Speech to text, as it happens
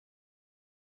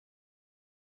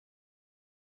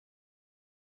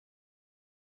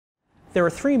There are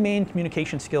three main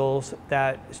communication skills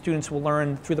that students will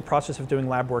learn through the process of doing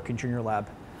lab work in junior lab.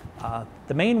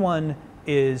 The main one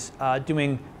is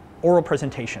doing oral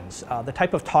presentations, the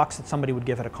type of talks that somebody would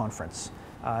give at a conference,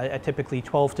 a typically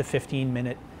 12 to 15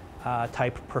 minute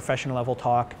type professional level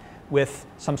talk with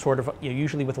some sort of,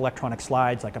 usually with electronic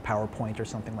slides like a PowerPoint or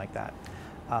something like that.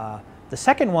 The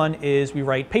second one is we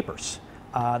write papers.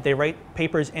 They write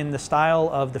papers in the style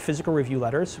of the physical review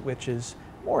letters, which is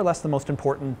more or less the most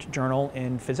important journal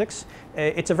in physics.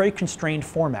 It's a very constrained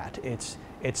format.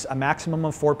 It's a maximum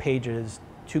of 4 pages,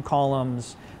 2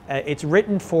 columns. It's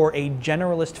written for a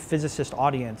generalist physicist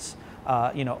audience.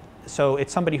 So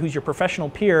it's somebody who's your professional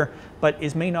peer, but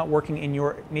may not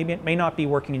be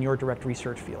working in your direct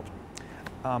research field.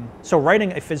 So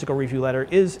writing a physical review letter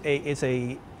is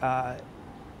a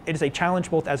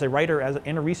challenge both as a writer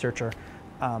and a researcher.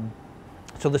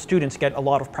 So the students get a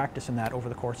lot of practice in that over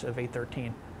the course of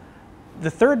 813.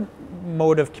 The third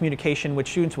mode of communication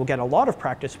which students will get a lot of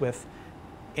practice with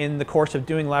in the course of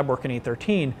doing lab work in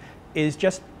 813 is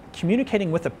just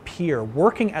communicating with a peer,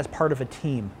 working as part of a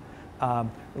team,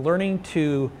 learning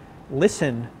to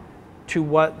listen to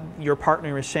what your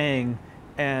partner is saying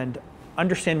and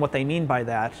understand what they mean by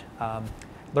that,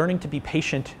 learning to be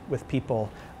patient with people,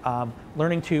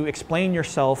 learning to explain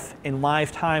yourself in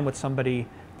live time with somebody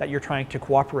that you're trying to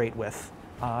cooperate with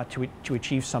to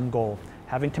achieve some goal,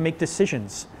 having to make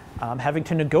decisions, having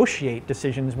to negotiate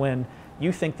decisions when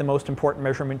you think the most important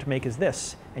measurement to make is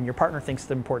this, and your partner thinks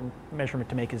the important measurement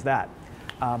to make is that.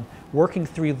 Working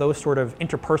through those sort of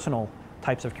interpersonal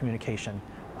types of communication.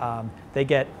 They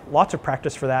get lots of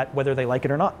practice for that, whether they like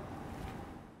it or not.